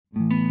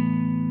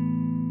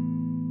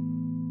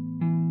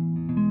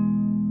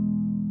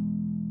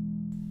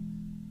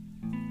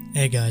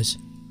Hey guys,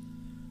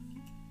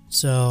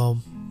 so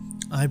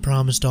I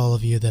promised all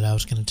of you that I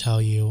was going to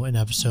tell you in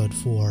episode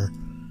 4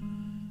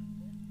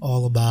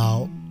 all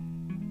about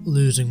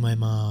losing my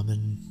mom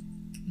and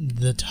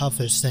the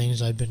toughest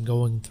things I've been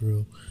going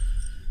through,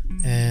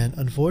 and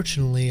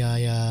unfortunately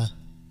I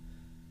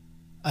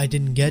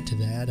didn't get to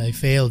that. I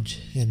failed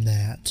in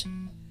that,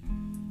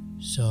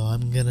 so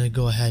I'm going to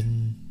go ahead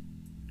and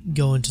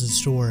go into the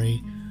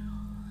story,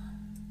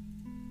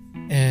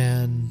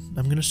 and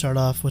I'm going to start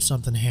off with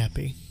something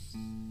happy.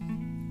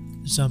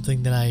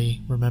 Something that I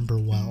remember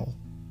well.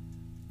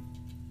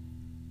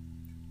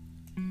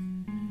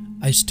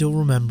 I still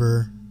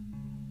remember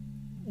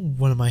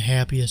one of my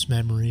happiest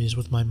memories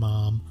with my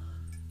mom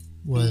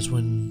was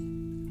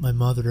when my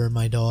mother,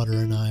 my daughter,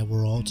 and I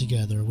were all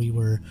together. We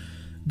were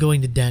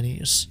going to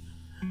Denny's,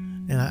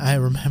 and I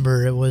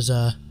remember it was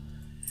a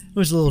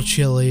little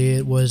chilly.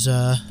 It was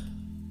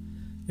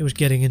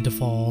getting into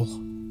fall,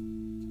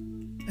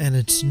 and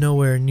it's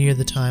nowhere near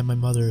the time my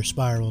mother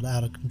spiraled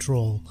out of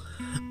control.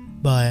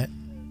 But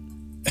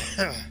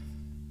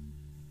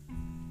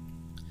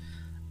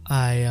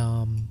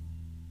I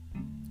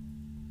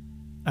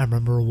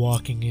remember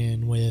walking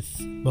in with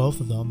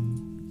both of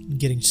them,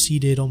 getting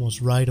seated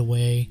almost right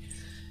away.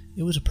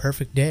 It was a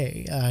perfect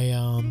day.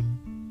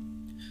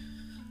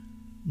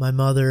 My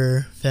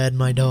mother fed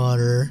my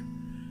daughter,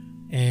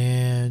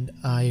 and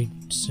I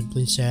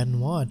simply sat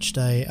and watched.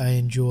 I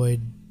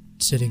enjoyed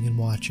sitting and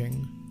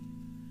watching.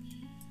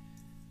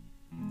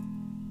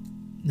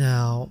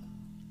 Now,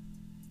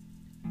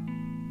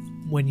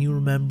 when you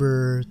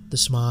remember the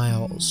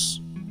smiles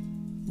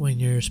when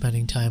you're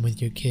spending time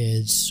with your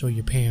kids or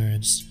your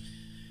parents,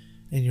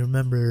 and you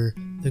remember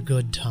the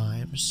good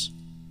times,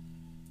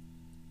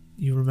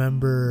 you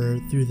remember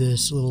through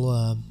this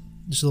little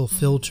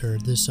filter,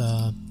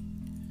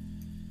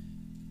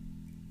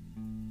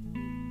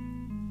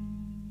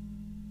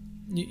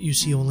 you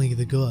see only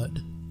the good.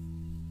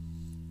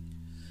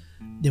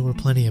 There were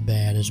plenty of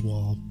bad as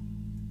well,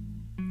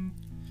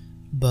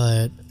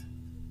 but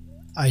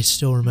I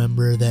still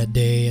remember that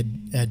day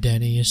at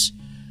Denny's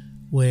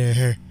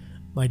where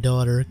my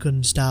daughter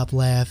couldn't stop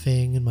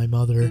laughing and my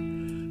mother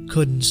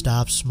couldn't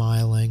stop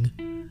smiling.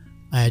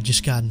 I had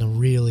just gotten a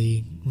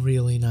really,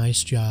 really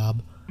nice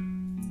job,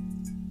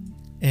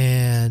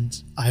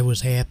 and I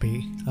was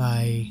happy.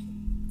 I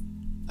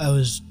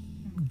was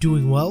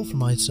doing well for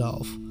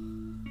myself.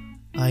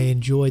 I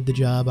enjoyed the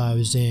job I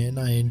was in.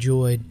 I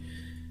enjoyed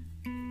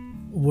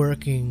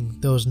working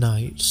those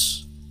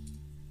nights.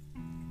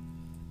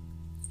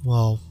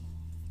 Well,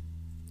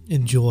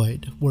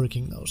 enjoyed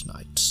working those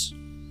nights.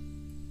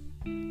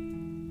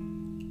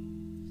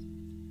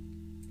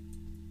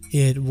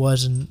 It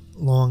wasn't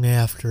long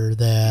after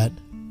that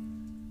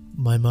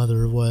my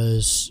mother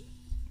was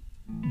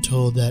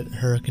told that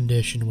her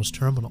condition was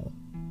terminal.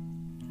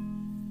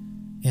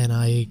 And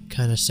I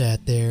kind of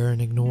sat there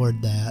and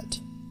ignored that.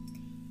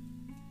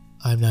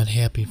 I'm not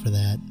happy for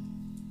that.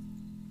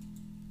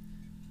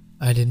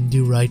 I didn't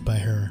do right by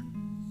her.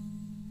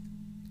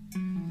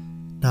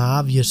 Now,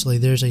 obviously,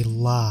 there's a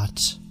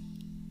lot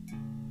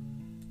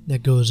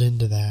that goes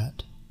into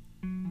that.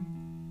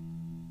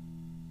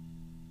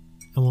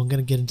 And we're going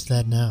to get into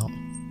that now.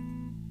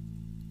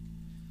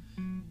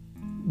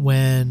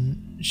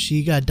 When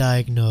she got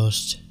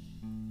diagnosed,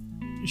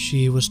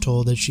 she was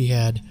told that she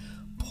had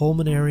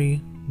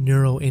pulmonary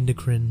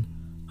neuroendocrine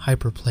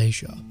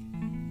hyperplasia.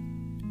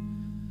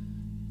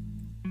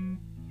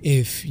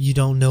 If you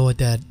don't know what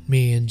that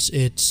means,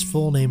 its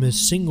full name is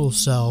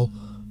single-cell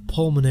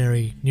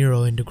pulmonary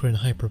neuroendocrine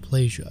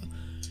hyperplasia.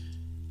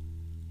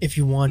 If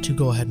you want to,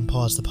 go ahead and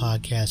pause the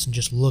podcast and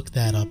just look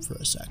that up for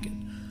a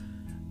second.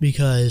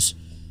 Because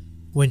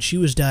when she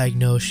was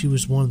diagnosed, she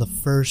was one of the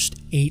first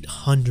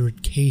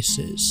 800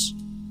 cases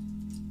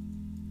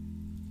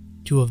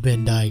to have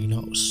been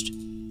diagnosed.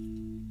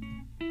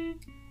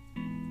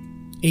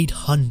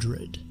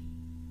 800.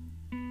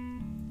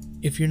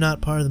 If you're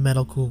not part of the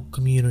medical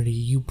community,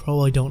 you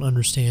probably don't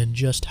understand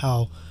just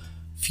how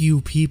few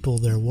people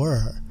there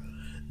were.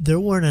 There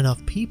weren't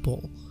enough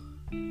people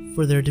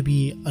for there to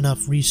be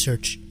enough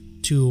research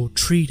to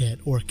treat it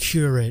or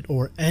cure it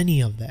or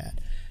any of that.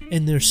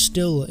 And there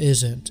still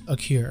isn't a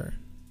cure,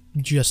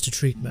 just a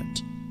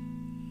treatment.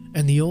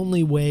 And the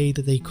only way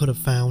that they could have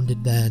found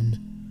it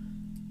then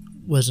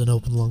was an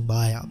open lung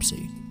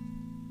biopsy.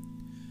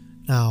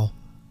 Now,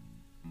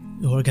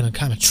 we're going to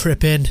kind of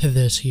trip into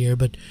this here,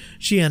 but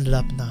she ended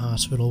up in the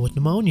hospital with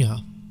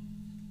pneumonia.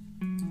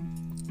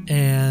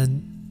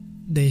 And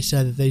they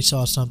said that they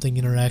saw something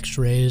in her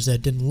x-rays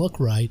that didn't look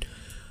right,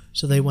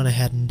 so they went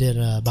ahead and did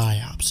a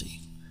biopsy.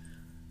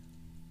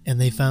 And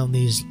they found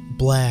these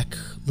black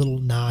little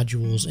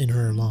nodules in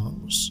her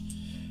lungs.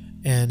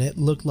 And it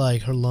looked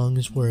like her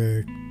lungs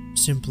were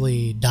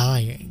simply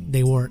dying.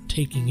 They weren't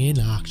taking in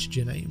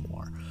oxygen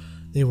anymore.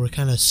 They were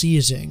kind of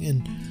seizing.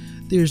 And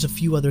there's a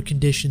few other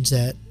conditions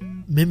that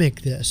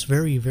mimic this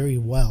very, very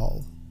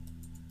well.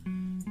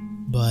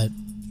 But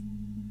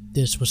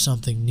this was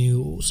something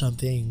new,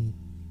 something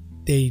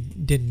they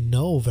didn't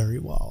know very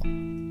well.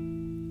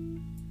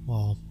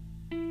 Well,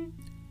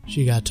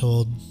 she got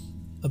told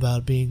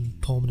about being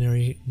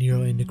pulmonary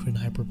neuroendocrine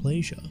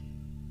hyperplasia.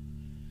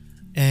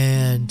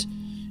 And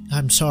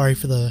I'm sorry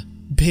for the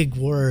big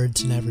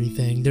words and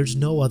everything. There's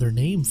no other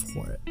name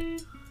for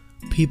it.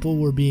 People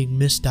were being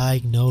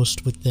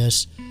misdiagnosed with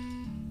this,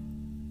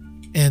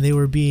 and they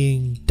were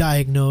being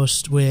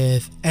diagnosed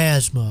with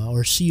asthma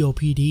or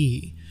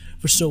COPD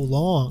for so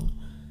long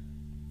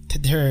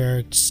that there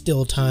are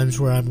still times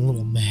where I'm a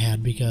little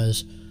mad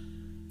because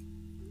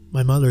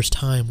my mother's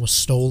time was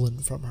stolen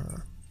from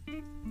her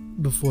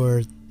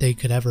before they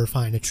could ever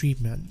find a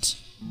treatment.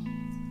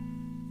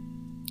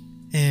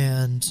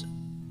 And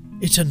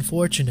it's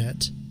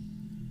unfortunate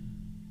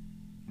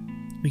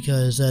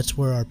because that's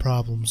where our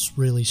problems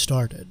really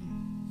started.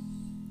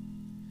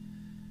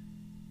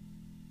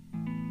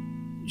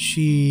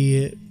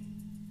 She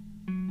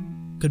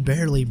could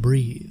barely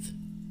breathe.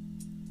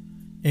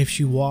 If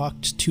she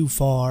walked too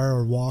far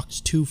or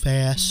walked too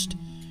fast,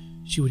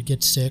 she would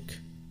get sick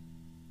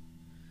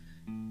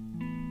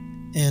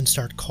and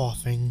start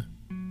coughing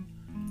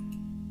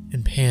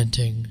and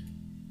panting,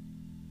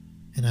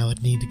 and I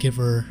would need to give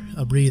her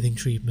a breathing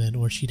treatment,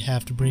 or she'd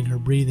have to bring her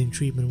breathing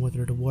treatment with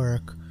her to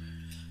work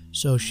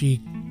so she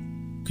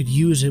could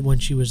use it when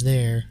she was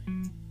there.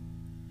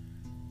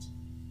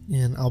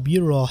 And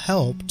albuterol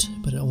helped,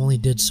 but it only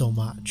did so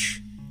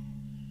much.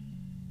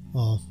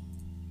 Well,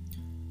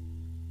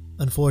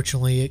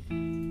 unfortunately, it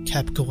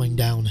kept going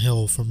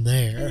downhill from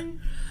there.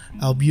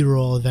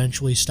 Albuterol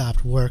eventually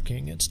stopped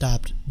working. It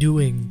stopped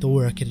doing the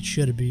work it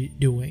should be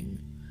doing.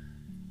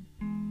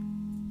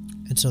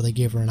 And so they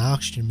gave her an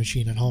oxygen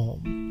machine at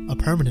home, a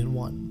permanent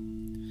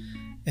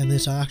one. And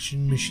this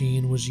oxygen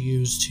machine was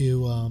used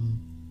to,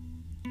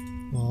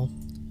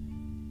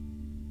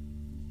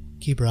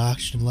 keep her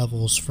oxygen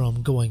levels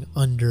from going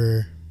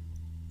under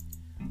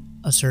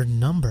a certain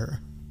number.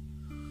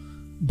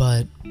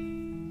 But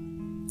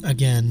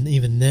again,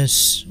 even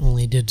this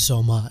only did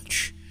so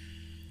much.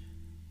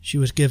 She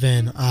was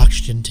given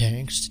oxygen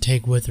tanks to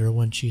take with her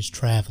when she's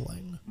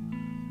traveling,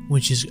 when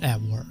she's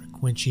at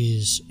work, when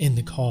she's in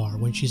the car,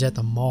 when she's at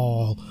the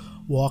mall,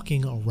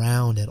 walking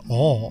around at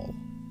all.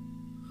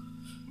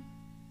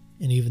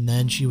 And even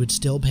then, she would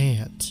still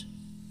pant.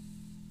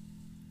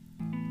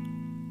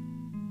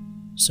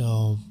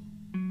 So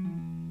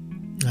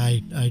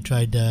I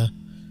tried to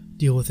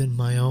deal with it in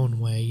my own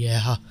way.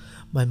 Yeah,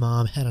 my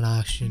mom had an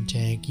oxygen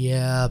tank.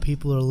 Yeah,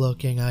 people are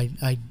looking.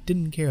 I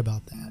didn't care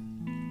about that.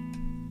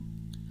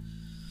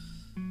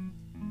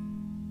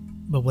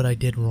 But what I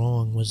did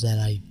wrong was that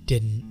I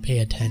didn't pay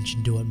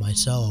attention to it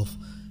myself.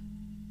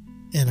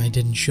 And I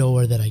didn't show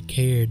her that I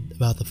cared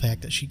about the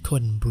fact that she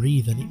couldn't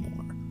breathe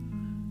anymore.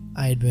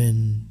 I had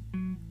been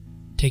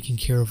taking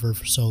care of her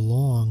for so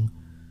long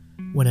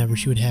whenever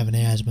she would have an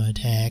asthma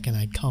attack, and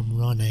I'd come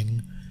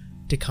running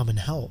to come and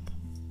help.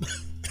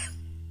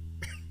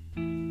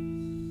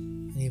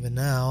 And even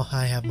now,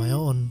 I have my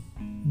own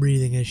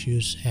breathing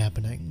issues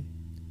happening.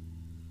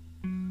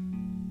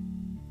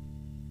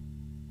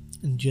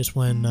 And just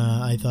when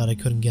I thought I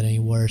couldn't get any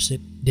worse,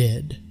 it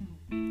did.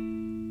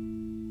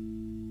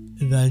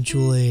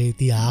 Eventually,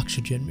 the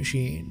oxygen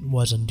machine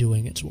wasn't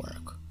doing its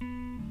work.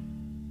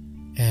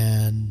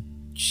 And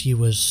she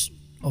was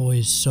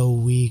always so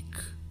weak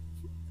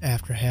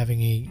after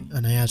having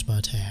an asthma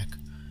attack.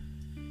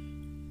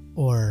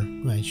 Or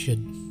I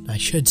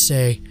should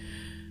say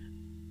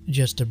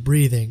just a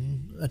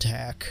breathing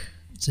attack,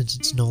 since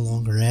it's no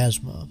longer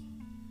asthma,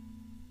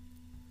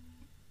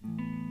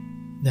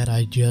 that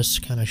I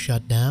just kind of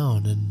shut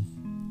down,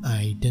 and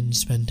I didn't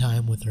spend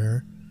time with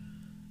her.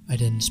 I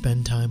didn't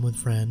spend time with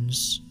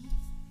friends.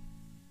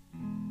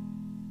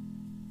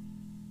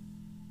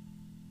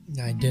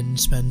 I didn't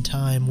spend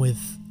time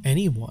with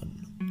anyone.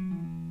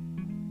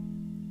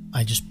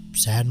 I just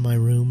sat in my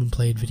room and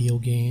played video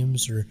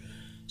games, or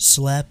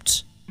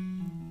slept,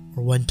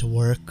 or went to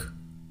work.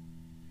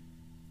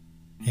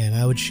 And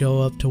I would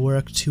show up to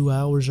work 2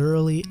 hours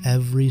early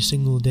every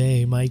single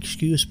day, my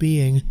excuse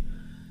being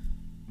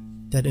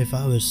that if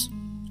I was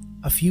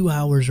a few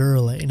hours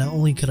early, not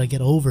only could I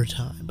get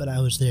overtime, but I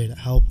was there to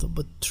help them.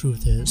 But the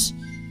truth is,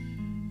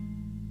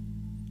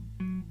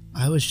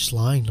 I was just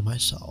lying to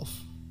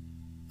myself.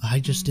 I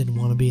just didn't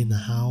want to be in the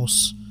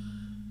house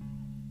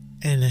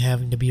and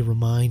having to be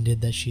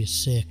reminded that she is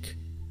sick,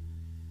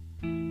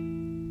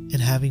 and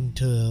having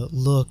to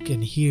look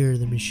and hear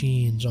the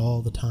machines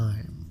all the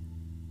time.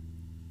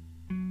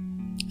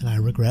 And I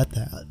regret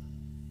that.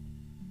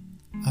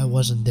 I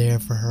wasn't there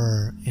for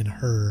her in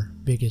her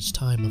biggest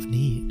time of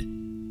need.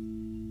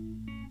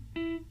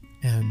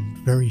 And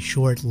very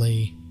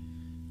shortly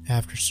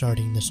after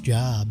starting this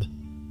job,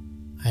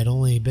 I'd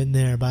only been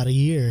there about a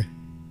year,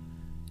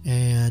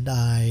 and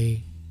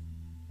I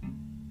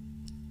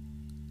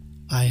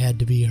had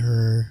to be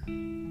her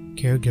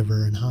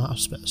caregiver in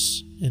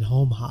hospice, in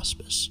home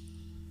hospice.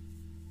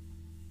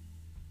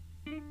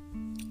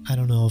 I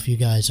don't know if you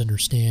guys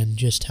understand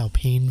just how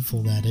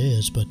painful that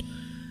is, but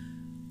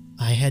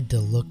I had to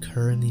look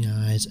her in the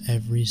eyes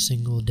every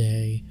single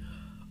day,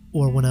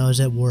 or when I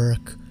was at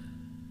work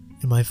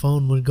and my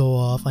phone would go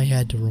off, I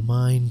had to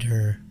remind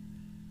her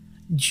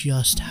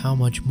just how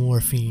much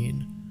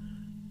morphine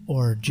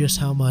or just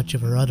how much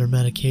of her other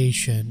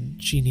medication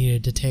she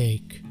needed to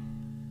take,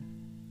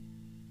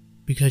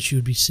 because she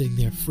would be sitting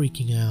there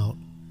freaking out.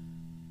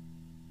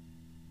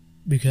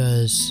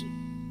 Because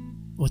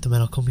what the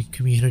medical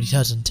community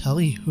doesn't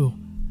tell you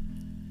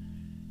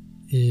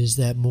is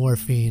that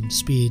morphine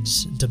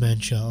speeds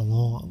dementia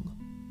along.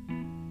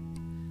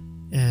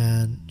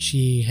 And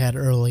she had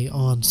early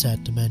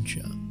onset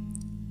dementia.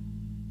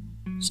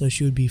 So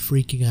she would be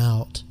freaking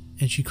out,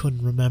 and she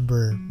couldn't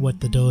remember what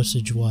the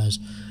dosage was.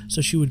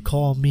 So she would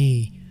call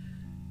me,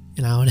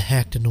 and I would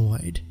act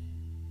annoyed.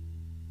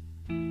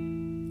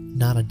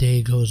 Not a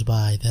day goes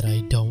by that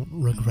I don't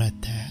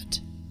regret that.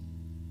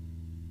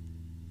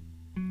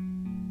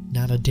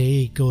 Not a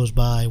day goes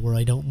by where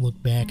I don't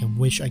look back and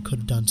wish I could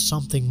have done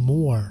something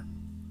more.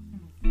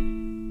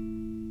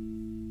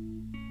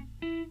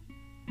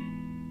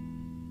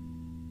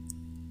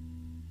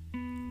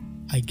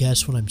 I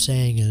guess what I'm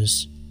saying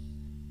is,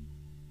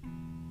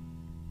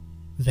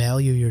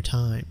 value your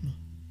time.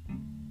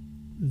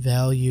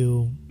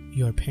 Value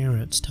your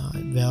parents'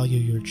 time. Value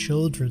your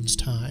children's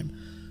time.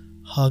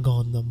 Hug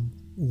on them,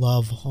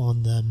 love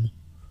on them,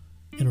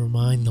 and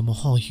remind them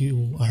all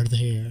you are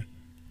there.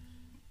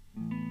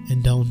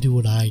 And don't do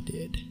what I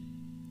did.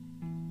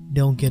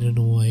 Don't get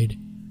annoyed.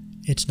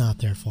 It's not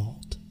their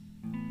fault.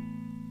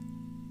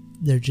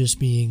 They're just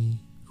being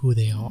who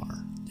they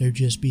are. They're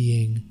just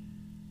being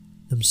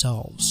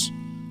themselves.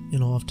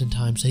 And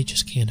oftentimes they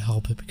just can't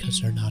help it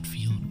because they're not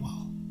feeling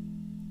well.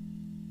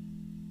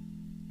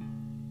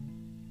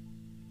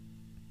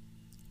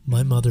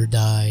 My mother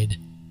died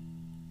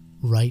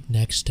right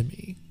next to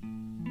me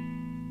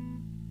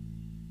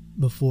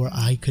before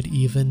I could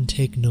even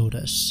take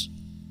notice,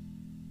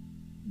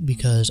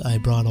 because I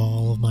brought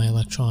all of my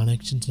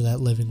electronics into that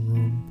living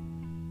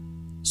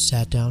room,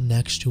 sat down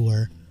next to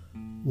her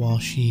while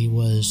she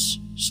was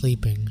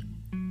sleeping,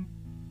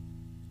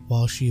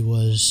 while she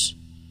was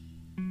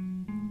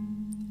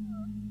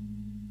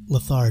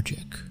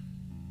lethargic.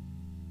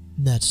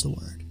 That's the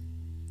word.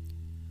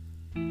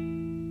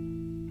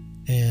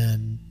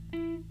 And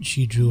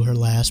she drew her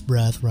last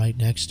breath right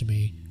next to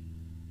me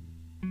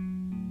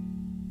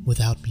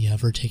without me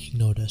ever taking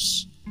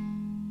notice.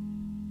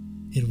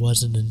 It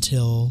wasn't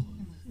until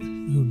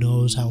who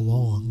knows how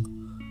long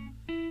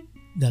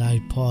that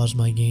I paused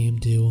my game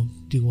to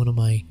do one of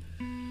my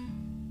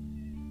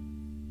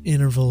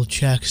interval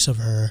checks of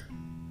her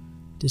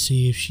to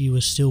see if she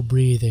was still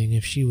breathing,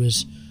 if she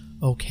was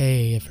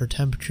okay, if her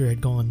temperature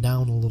had gone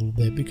down a little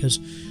bit, because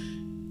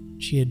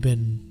she had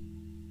been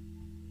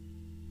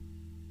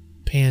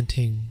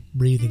panting,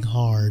 breathing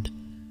hard,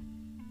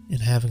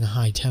 and having a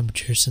high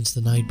temperature since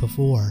the night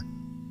before.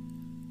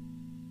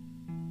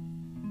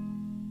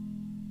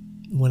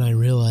 When I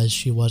realized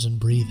she wasn't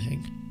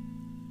breathing,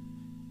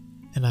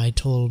 and I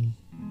told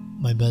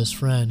my best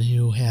friend,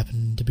 who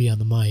happened to be on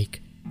the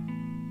mic,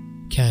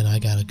 "Ken, I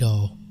gotta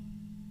go.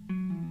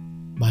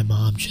 My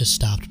mom just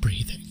stopped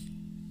breathing."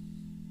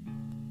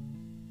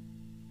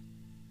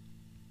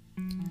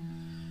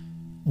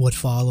 What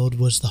followed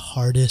was the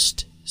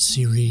hardest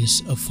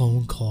series of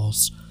phone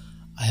calls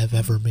I have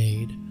ever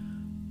made.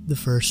 The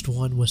first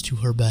one was to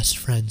her best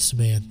friend,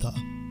 Samantha,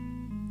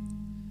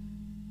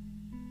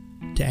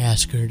 to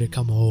ask her to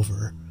come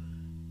over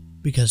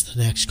because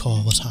the next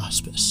call was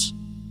hospice.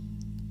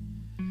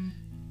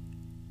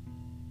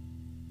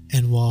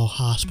 And while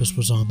hospice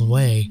was on the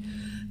way,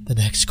 the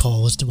next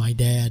call was to my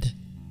dad,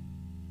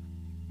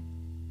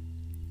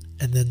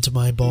 and then to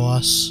my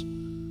boss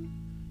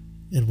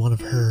and one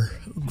of her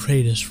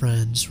greatest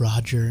friends,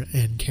 Roger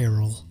and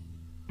Carol,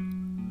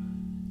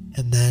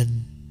 and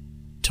then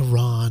to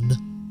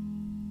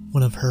Ron,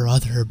 one of her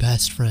other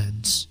best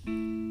friends.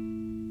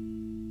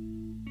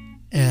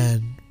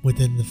 And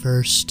within the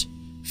first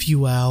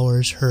few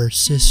hours, her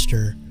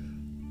sister,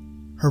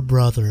 her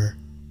brother,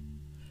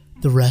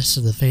 the rest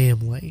of the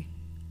family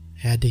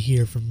had to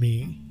hear from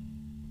me.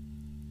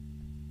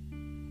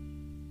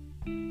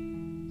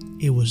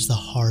 It was the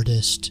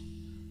hardest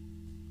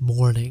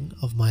morning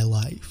of my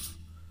life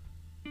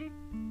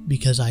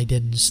because I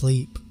didn't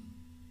sleep.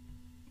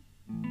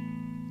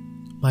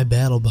 My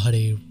battle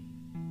buddy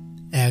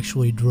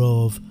actually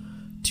drove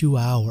 2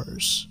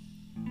 hours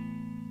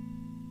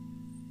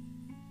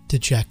to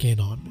check in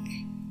on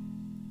me.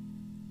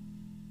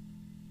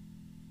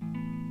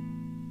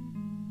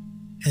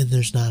 And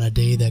there's not a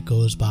day that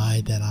goes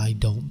by that I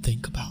don't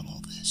think about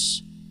all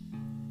this.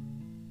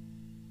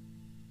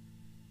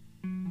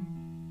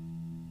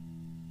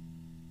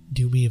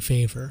 Do me a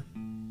favor.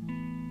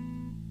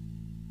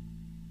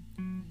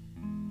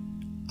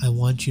 I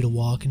want you to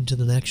walk into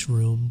the next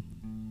room,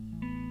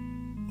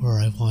 or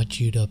I want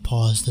you to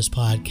pause this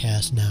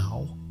podcast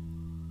now.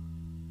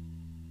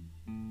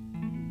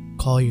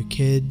 Call your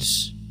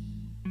kids,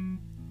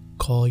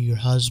 call your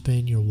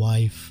husband, your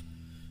wife,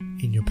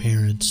 and your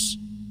parents,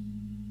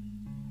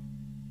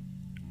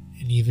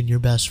 and even your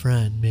best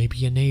friend,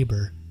 maybe a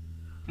neighbor,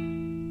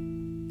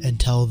 and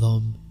tell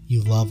them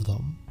you love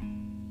them.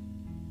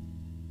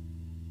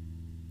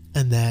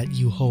 and that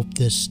you hope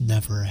this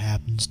never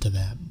happens to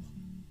them.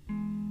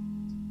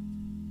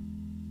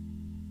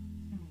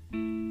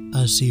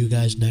 I'll see you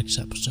guys next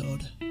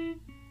episode.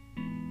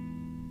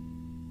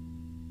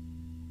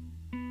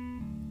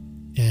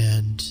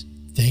 And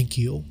thank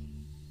you.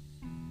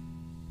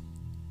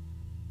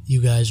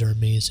 You guys are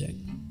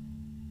amazing.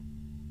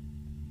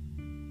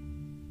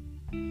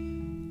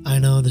 I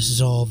know this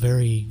is all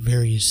very,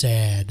 very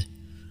sad,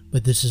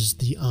 but this is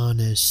the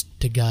honest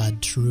to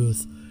God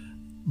truth,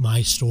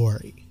 my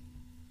story.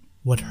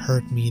 What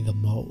hurt me the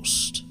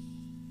most.